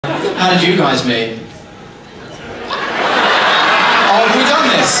How did you guys meet? Oh, have we done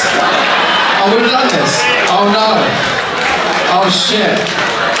this? Oh, we've done this? Oh no. Oh shit.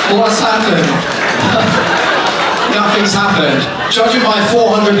 What's happened? Nothing's happened. Judging by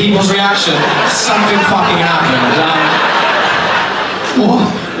 400 people's reaction, something fucking happened.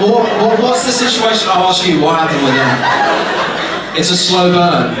 What's the situation? I'll ask you, what happened with them? It's a slow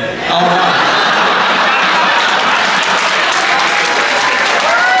burn. Oh, right.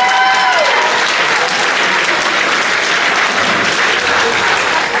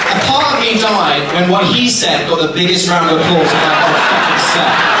 A part of me died when what he said got the biggest round of applause of my whole fucking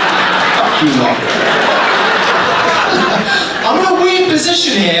set. Fuck you lot. I'm in a weird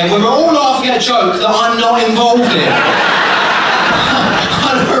position here where we're all laughing at a joke that I'm not involved in.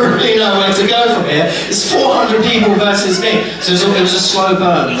 I don't really know where to go from here. It's 400 people versus me. So it was a slow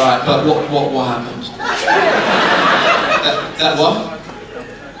burn, right? But what happened? That what?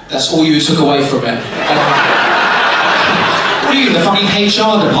 That's all you took away from it. What are you, the fucking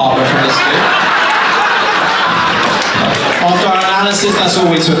HR department from this thing? After our analysis, that's all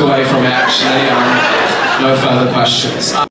we took away from it, actually. No further questions.